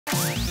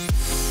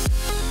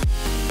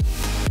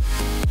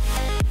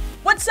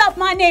What's up?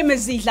 My name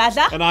is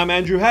ZAlebs. And I'm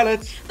Andrew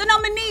Hallett. The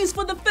nominees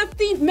for the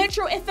 15th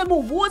MetroFM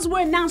Awards were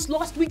announced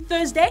last week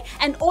Thursday,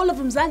 and all of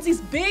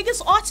Mzansi's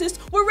biggest artists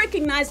were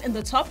recognized in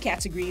the top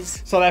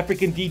categories. South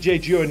African DJ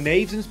duo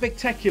Naves and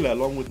Spectacular,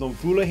 along with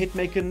Nomvulo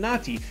hitmaker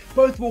Nathi,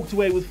 both walked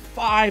away with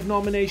 5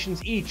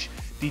 nominations each.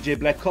 DJ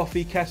Black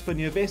Coffee, Cassper,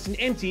 and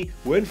Empty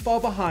weren't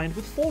far behind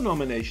with 4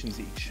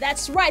 nominations each.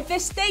 That's right, their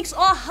stakes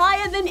are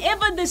higher than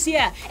ever this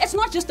year. It's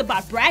not just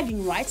about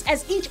bragging rights,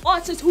 as each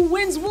artist who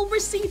wins will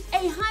receive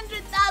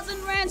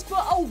 100,000 rands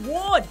per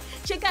award.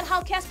 Check out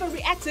how Cassper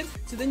reacted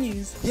to the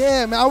news.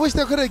 Yeah, man, I wish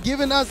they could have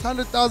given us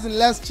 100,000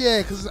 last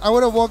year, because I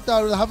would have walked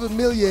out with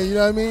 500,000, you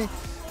know what I mean?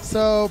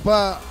 So,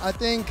 but I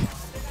think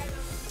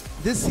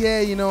this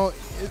year, you know,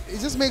 it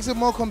just makes it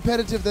more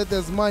competitive that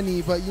there's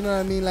money, but you know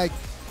what I mean? Like,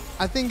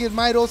 I think it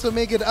might also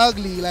make it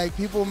ugly, like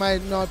people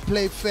might not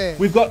play fair.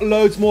 We've got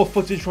loads more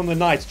footage from the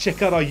night.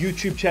 Check out our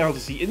YouTube channel to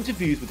see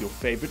interviews with your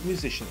favorite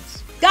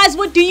musicians. Guys,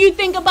 what do you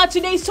think about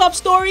today's top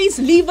stories?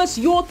 Leave us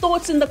your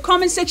thoughts in the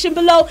comment section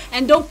below,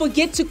 and don't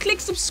forget to click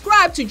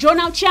subscribe to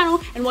join our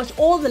channel and watch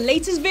all the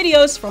latest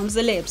videos from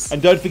ZAlebs.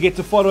 And don't forget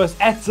to follow us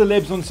at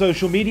ZAlebs on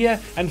social media,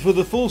 and for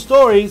the full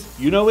stories,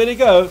 you know where to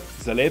go,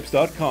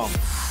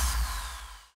 ZAlebs.com.